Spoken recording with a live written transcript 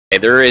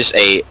There is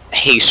a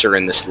hacer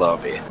in this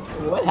lobby.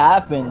 What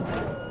happened?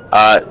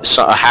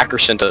 So a hacker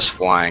sent us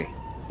flying.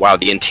 Wow,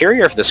 the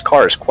interior of this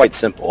car is quite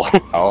simple.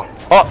 Oh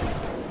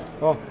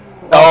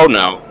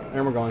no.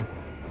 There we're going.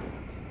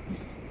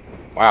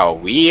 Wow,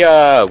 we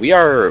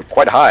are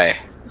quite high.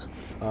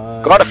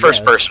 Go out of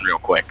first person real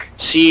quick.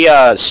 See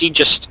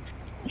just...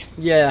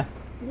 Yeah.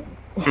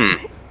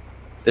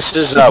 This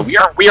is,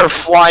 we are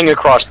flying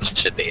across the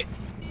city.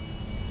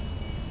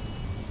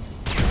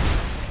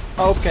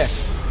 Okay.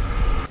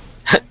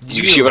 Did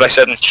you see what I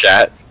said in the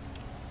chat?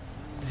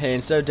 Hey,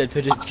 instead of dead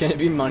pigeons, can it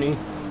be money?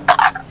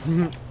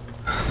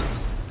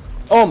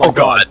 Oh my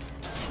god.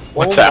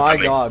 What's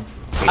happening? Oh my god.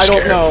 I'm I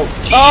don't scared. know.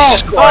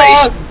 Jesus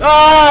Christ.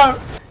 Ah!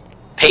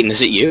 Peyton,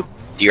 is it you?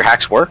 Do your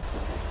hacks work?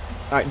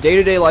 Alright,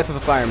 day-to-day life of a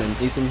fireman.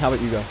 Ethan, how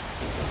about you go?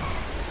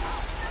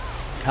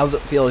 How does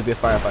it feel to be a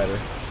firefighter?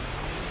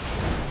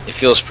 It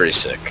feels pretty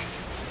sick.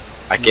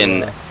 I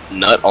can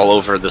nut all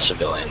over the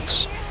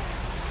civilians.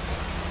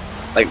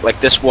 Like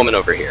this woman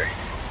over here.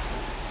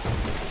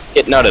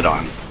 Get nutted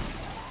on.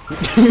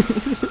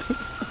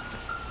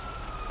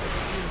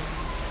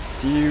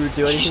 Do you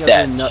do anything She's other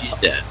dead. than nut? She's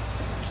dead.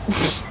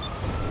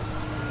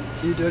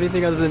 Do you do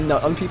anything other than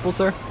nut on people,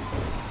 sir?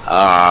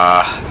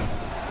 I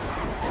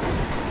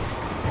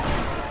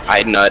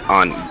nut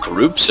on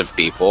groups of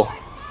people.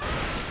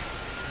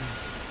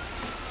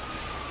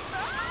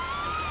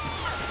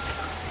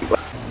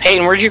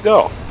 Peyton, where'd you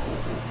go?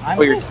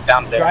 I'm You're just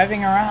down there.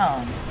 driving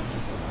around.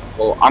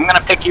 Well, I'm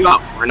gonna pick you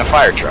up. We're in a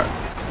fire truck.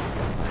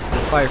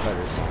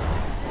 Firefighters.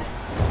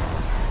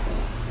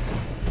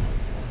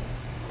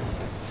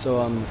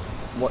 So,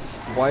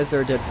 why is there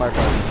a dead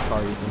firefighter in this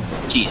car,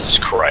 Ethan? Jesus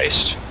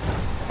Christ.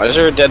 Why is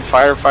there a dead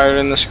firefighter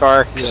in this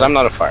car? Because I'm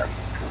not a firefighter.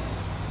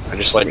 I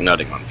just like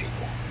nutting on people.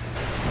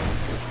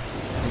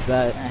 Is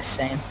that...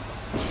 Same.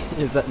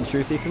 Is that the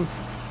truth, Ethan?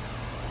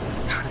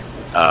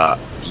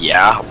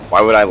 Yeah.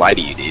 Why would I lie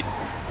to you, dude?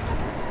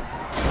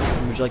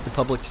 Would you like the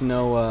public to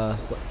know,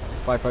 what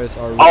firefighters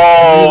are?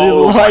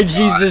 Oh! Really like?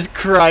 Jesus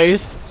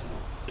Christ!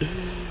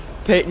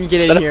 Peyton,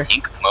 get in here. Is that a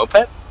pink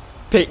moped?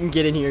 Peyton,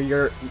 get in here.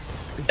 You're...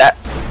 That...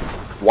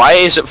 Why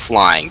is it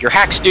flying? Your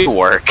hacks do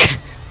work.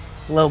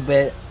 A little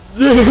bit.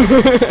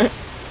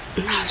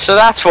 So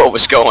that's what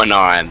was going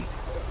on.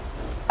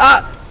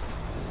 Ah!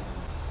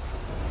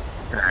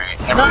 Alright,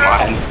 never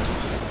mind.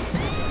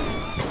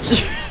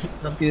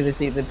 Don't do this,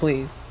 Ethan,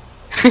 please.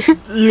 I'm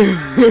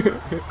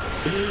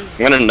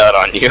gonna nut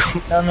on you.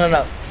 No, no,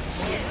 no.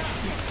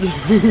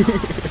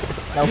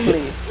 No,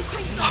 please.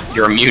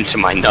 You're immune to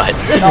my nut.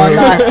 No, I'm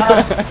not.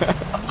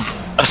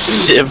 A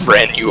sieve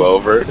ran you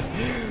over.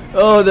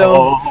 Oh no.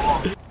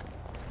 Oh.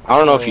 I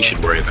don't know if you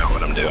should worry about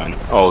what I'm doing.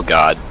 Oh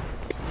god.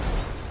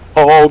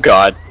 Oh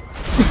god.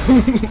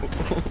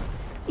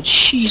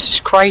 Jesus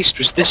Christ,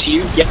 was this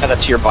you? Yeah,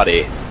 that's your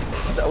buddy.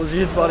 That was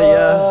his body,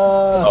 yeah.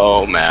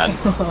 Oh man.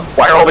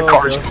 Why are all the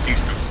cars moving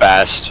so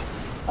fast?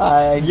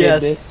 I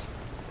did this.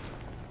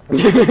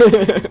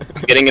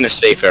 I'm getting in a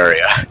safe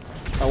area.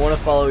 I want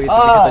to follow Ethan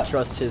because I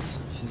trust his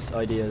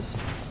ideas.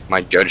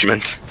 My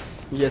judgment.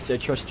 Yes, I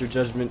trust your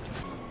judgment.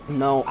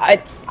 No.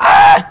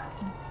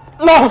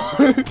 No!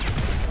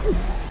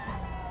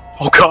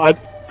 Oh god.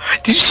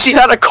 Did you see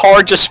that? A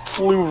car just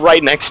flew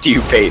right next to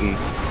you, Peyton.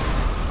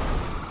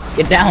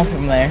 Get down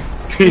from there.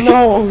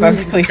 No!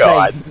 Perfectly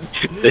God.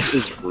 safe. This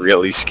is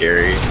really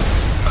scary.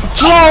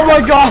 Oh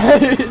my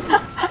god!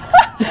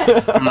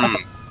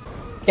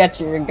 Get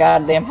your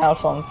goddamn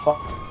house on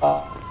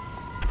fire.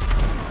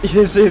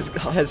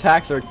 His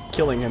hacks are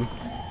killing him.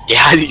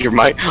 Yeah, you're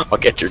my. I'll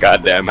get your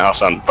goddamn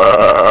house on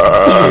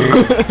fire.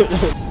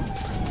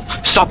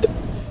 Stop it!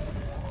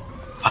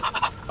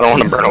 I don't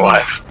want to burn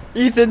alive.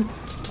 Ethan!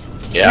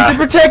 Yeah. Ethan,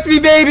 protect me,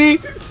 baby!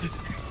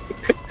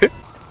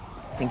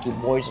 Think you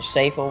boys are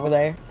safe over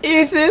there?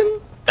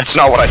 Ethan! That's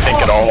not what I think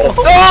at all.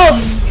 Oh!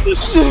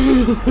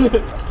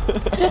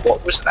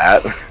 What was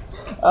that?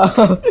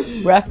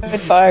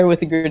 Rapid fire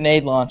with a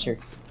grenade launcher.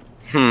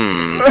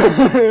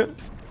 Oh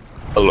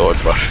Lord,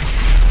 but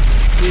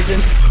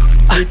Ethan.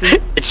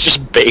 Ethan. it's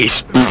just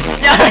base.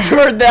 Yeah, I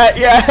heard that,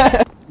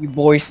 yeah! You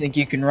boys think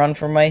you can run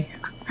from me?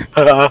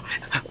 A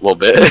little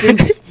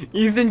bit.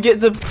 Ethan, get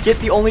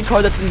the only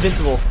car that's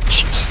invincible.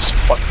 Jesus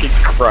fucking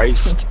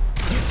Christ.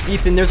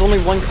 Ethan, there's only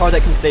one car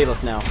that can save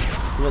us now.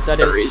 You know what that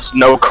There is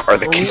no car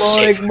that can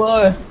save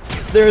us.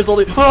 There's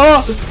only...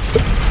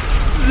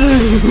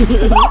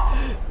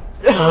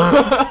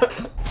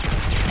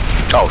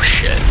 Oh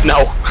shit,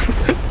 no.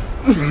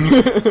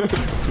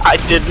 I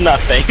did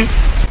nothing.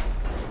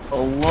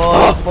 Oh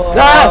Lord,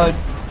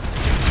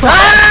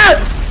 Ah!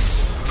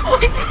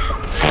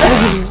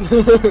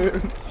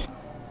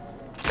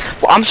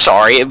 Well, I'm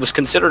sorry, it was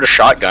considered a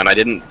shotgun, I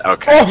didn't...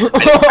 Okay.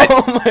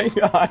 Oh my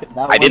god.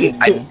 I didn't...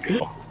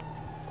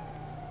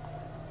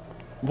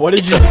 What did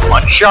It's you... a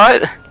one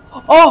shot?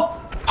 Oh!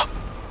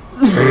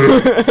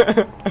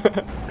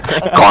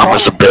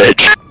 Karma's a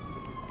bitch.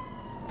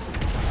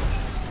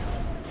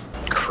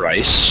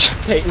 Christ.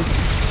 Peyton.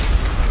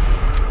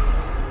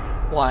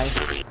 Why?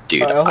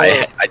 Dude, Oh.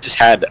 I just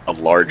had a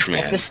large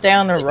man. Just stay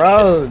on the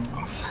road.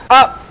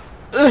 Up!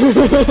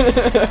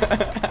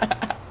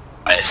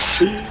 Nice.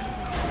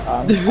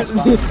 That's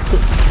fine.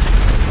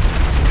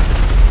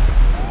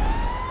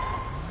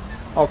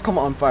 Oh, come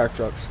on, fire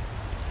trucks.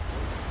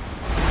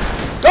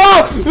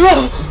 Oh!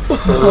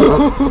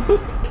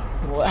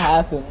 What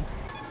happened?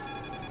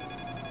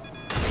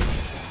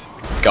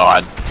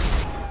 God.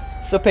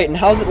 So Peyton,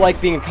 how's it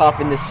like being a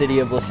cop in this city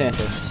of Los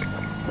Santos?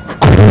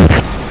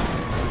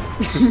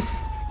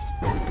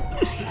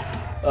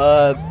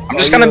 I'm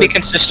just gonna be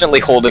consistently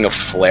holding a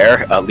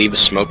flare, leave a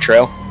smoke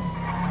trail.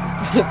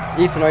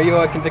 Ethan, are you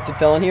a convicted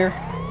felon here?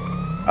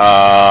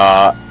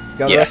 Yes.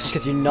 Got arrested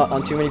because you nut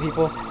on too many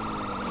people?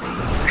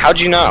 How'd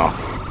you know?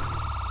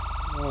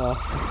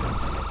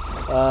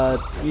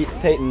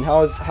 Peyton,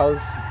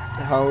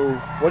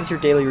 what is your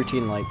daily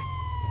routine like?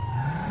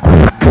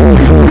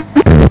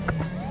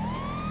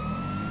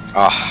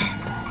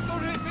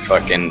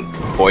 Fucking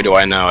boy do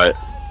I know it.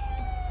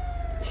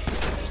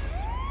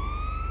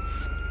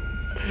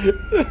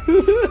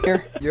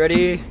 Here, you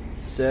ready,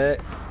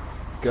 set,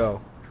 go.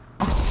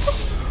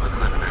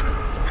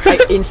 I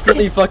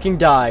instantly fucking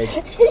died.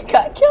 He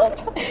got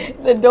killed by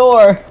the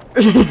door.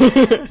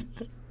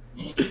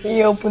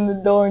 He opened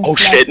the door and Oh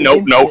smacked shit, it no,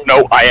 into no, it.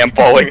 no, I am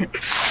falling.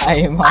 I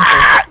am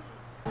Ah!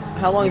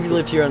 How long have you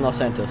lived here in Los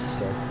Santos,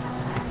 sir?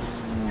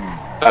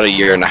 About a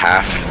year and a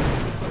half.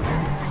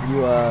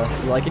 You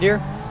like it here?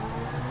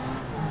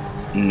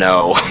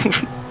 No.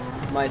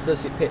 My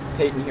associate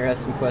Peyton here has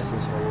some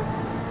questions for you.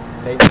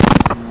 Peyton?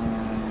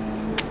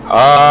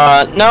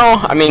 No,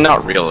 I mean,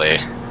 not really.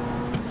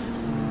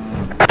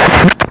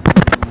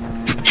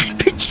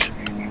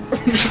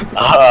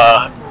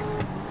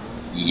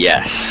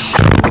 Yes.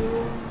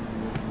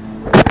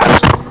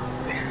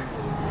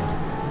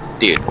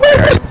 Dude,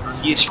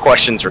 each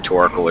question's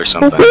rhetorical or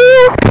something.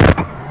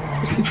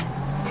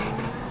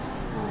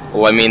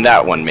 Well, I mean,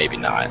 that one maybe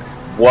not.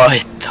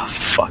 What the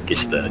fuck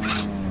is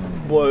this?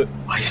 What?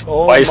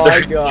 Why is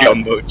there a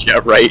jumbo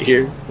jet right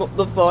here? What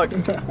the fuck?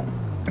 Can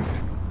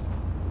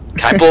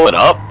I blow it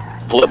up?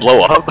 Will it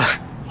blow up?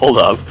 Hold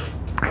up.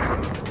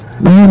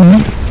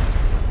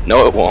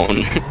 No, it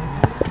won't.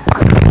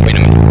 Wait a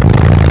minute.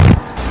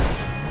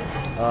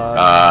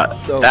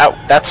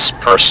 That's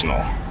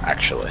personal,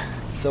 actually.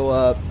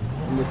 So,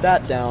 with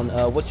that down,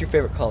 what's your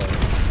favorite color?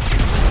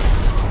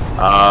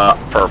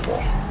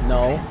 Purple.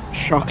 No.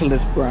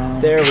 Chocolate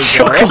brown. There we go.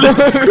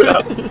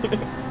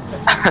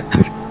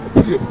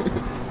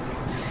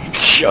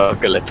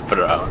 Chocolate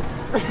brown.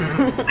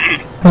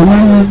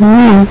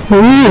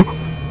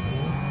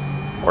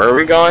 Where are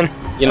we going?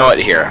 You know what?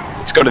 Here,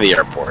 let's go to the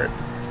airport.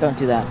 Don't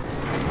do that.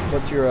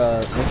 What's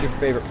your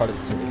favorite part of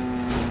the city?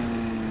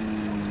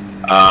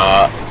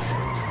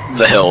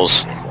 The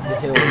hills. The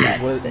hills.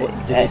 What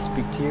did they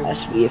speak to you?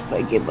 Ask me if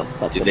I give a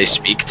fuck. Did they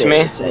speak to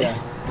me?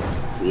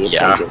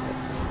 Yeah.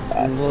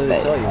 What did they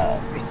tell you?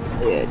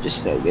 Yeah,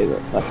 just don't give a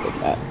fuck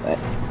about that.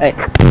 Hey.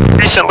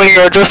 Recently,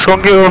 I just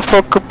don't give a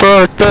fuck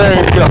about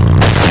that.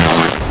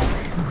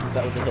 Is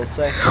that what the hills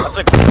say? That's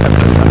a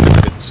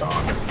good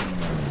song.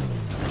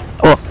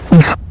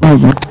 Is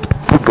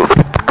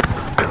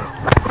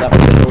that what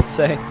the hills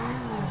say?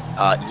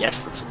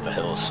 Yes, that's what the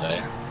hills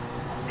say.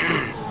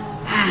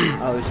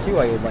 Oh, there's two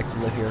why you'd like to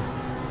live here.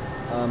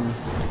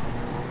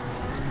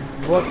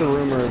 What the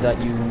rumor that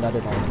you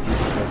nutted on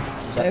people?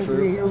 Is that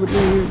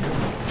true?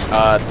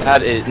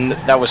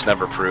 That was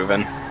never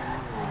proven.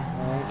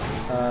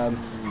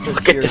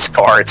 Look at here, this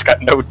car, it's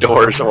got no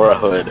doors or a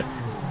hood.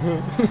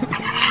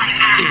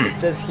 It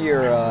says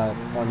here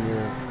on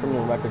your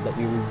criminal record that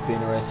you've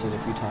been arrested a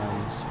few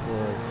times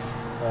for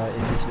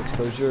indecent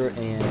exposure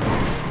and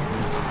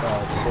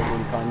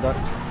disorderly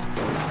conduct.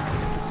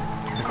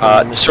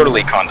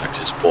 Disorderly conduct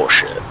is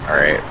bullshit,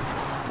 alright?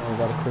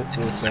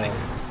 This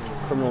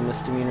criminal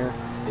misdemeanor.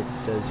 It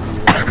says you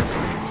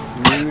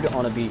were nude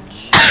on a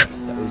beach.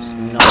 That was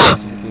not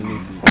specifically a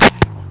nude beach.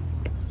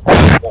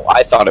 Well,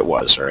 I thought it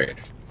was, alright?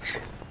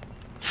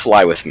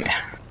 Fly with me.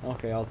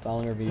 Okay, I'll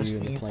interview you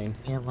in the plane.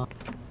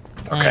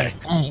 Okay.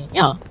 Hey,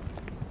 yeah.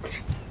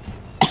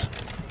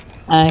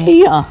 Hey,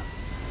 yeah.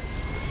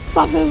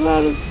 Fuck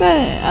about a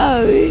thing.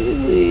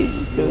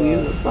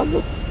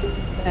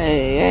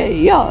 Hey,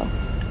 yeah.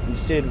 You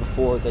stated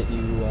before that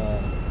you,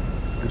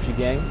 Gucci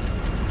gang?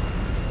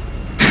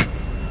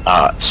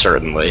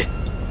 Certainly.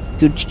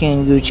 Gucci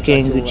gang, Gucci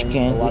gang, Would you Gucci like to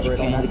gang, elaborate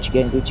on that? Gucci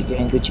gang, Gucci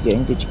gang, Gucci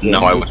gang, Gucci gang. No,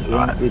 I would Gucci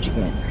not. gang, Gucci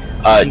gang.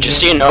 Just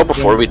so you know,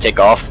 before we take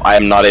off, I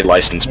am not a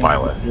licensed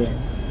pilot.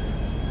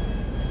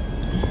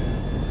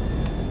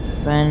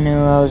 Brand new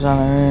rose on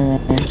the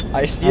moon.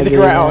 I see the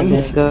ground.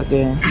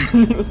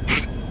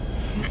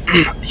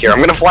 Here, I'm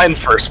gonna fly in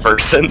first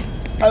person.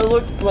 I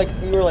looked like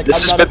you were like.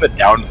 This has been the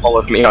downfall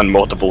of me on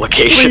multiple Please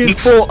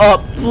occasions. pull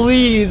up,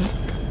 please.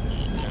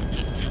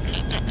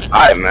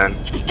 Alright, man.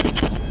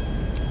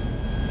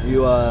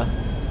 You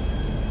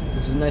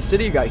this is a nice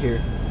city you got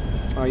here.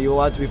 Are you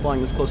allowed to be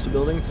flying this close to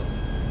buildings?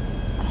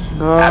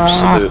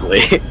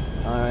 Absolutely.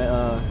 Alright,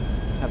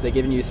 have they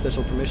given you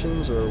special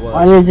permissions or what?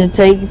 Why does it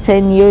take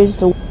 10 years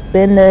to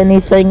win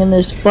anything in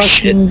this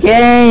fucking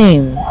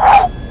game?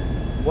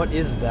 What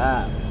is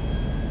that?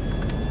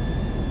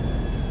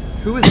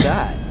 Who is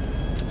that?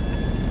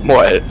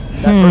 What?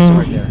 That person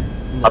right there.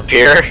 Up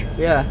here?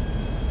 Yeah.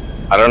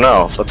 I don't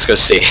know. Let's go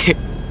see.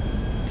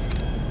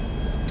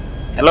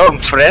 Hello,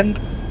 friend.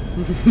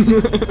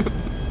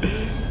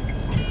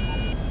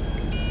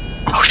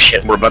 Oh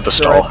shit, we're about to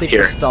Sir, stall I think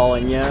here. we're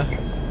stalling, yeah.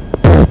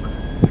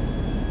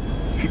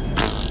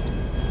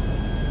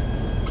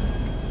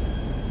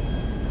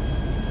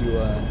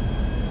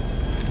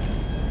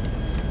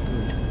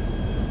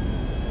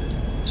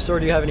 Sir,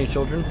 do you have any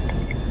children?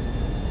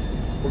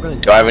 We're gonna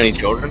Do I have any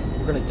children?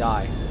 We're gonna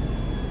die.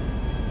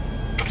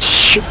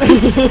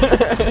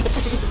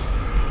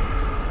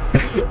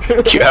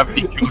 Do you have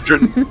any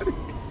children?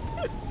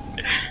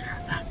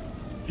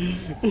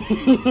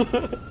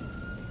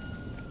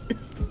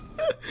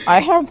 I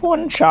have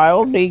one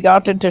child. He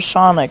got into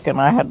Sonic, and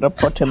I had to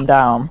put him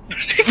down.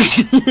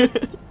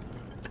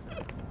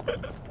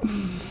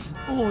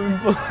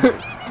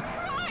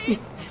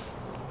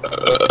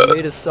 You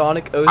made a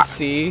Sonic OC.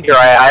 Here,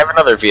 I have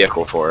another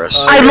vehicle for us.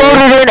 I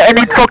loaded it and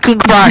it fucking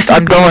crashed.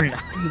 I'm done.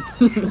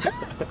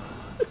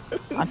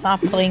 I'm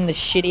not playing the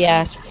shitty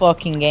ass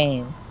fucking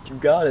game. You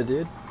got it,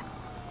 dude.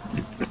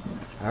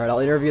 Alright, I'll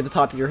interview at the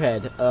top of your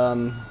head.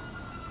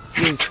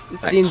 It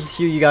seems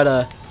here you got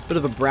a bit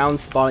of a brown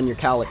spot on your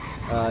cowlick.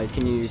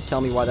 Can you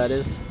tell me why that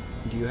is?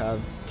 Do you have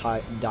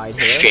dyed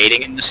hair?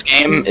 Shading in this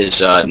game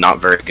is not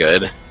very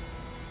good.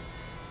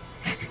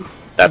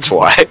 That's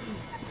why.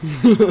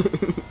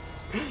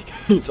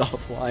 It's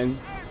offline.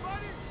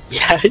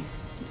 Yeah.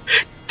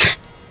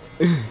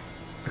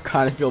 I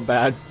kind of feel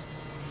bad.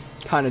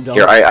 Kind of dumb.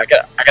 Here, I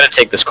gotta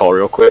take this call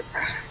real quick.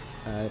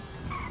 Alright.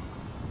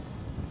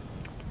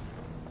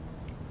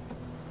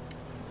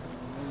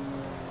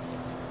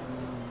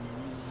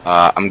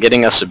 I'm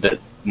getting us a bit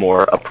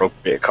more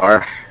appropriate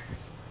car.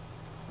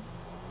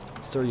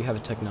 Sir, you have a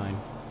Tech 9.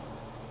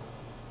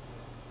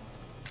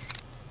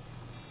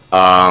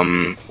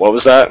 What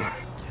was that?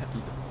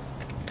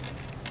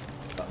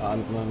 I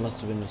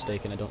must have been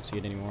mistaken. I don't see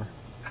it anymore.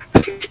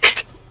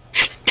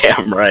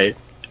 Damn right.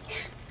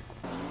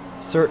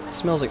 Sir, it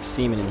smells like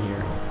semen in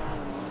here.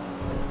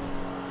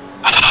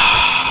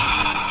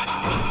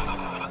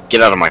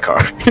 Get out of my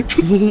car.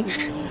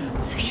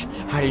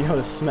 How do you know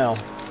the smell?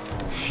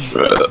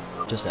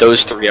 Just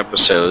Those 3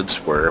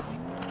 episodes were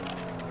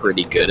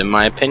pretty good in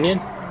my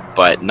opinion,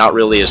 but not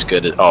really as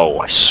good as— oh,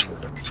 I swear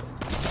to—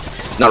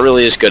 not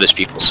really as good as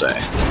people say.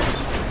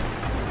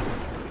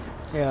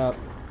 Yeah.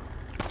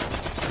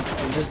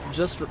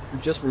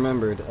 Just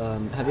remembered.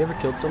 Have you ever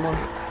killed someone?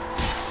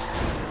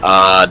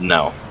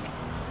 No.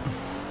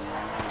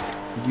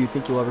 Do you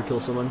think you'll ever kill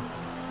someone?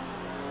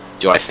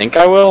 Do I think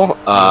I will?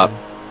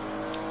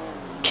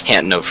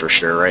 Can't know for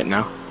sure right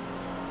now.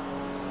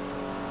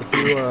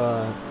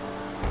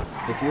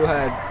 If you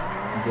had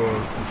the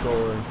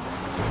controller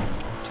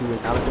to an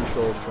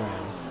out-of-control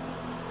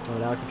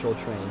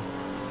train,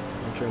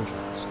 train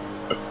tracks,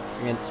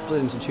 and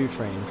split into 2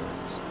 train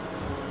tracks.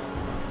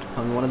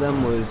 On one of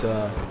them was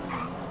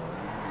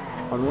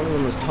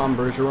Tom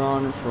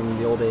Bergeron from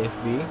the old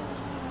AFB.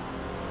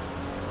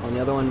 On the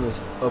other one was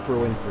Oprah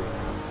Winfrey.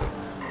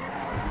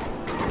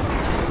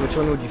 Which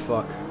one would you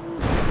fuck?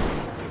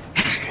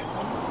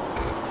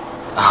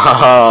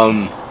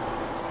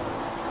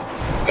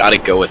 Gotta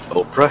go with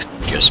Oprah,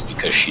 just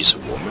because she's a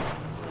woman.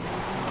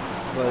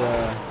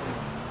 But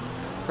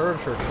her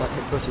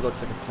pussy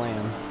looks like a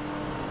clam.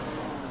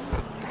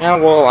 Yeah,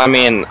 well, I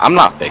mean, I'm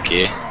not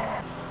picky.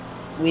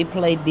 We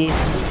played this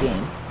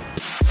game.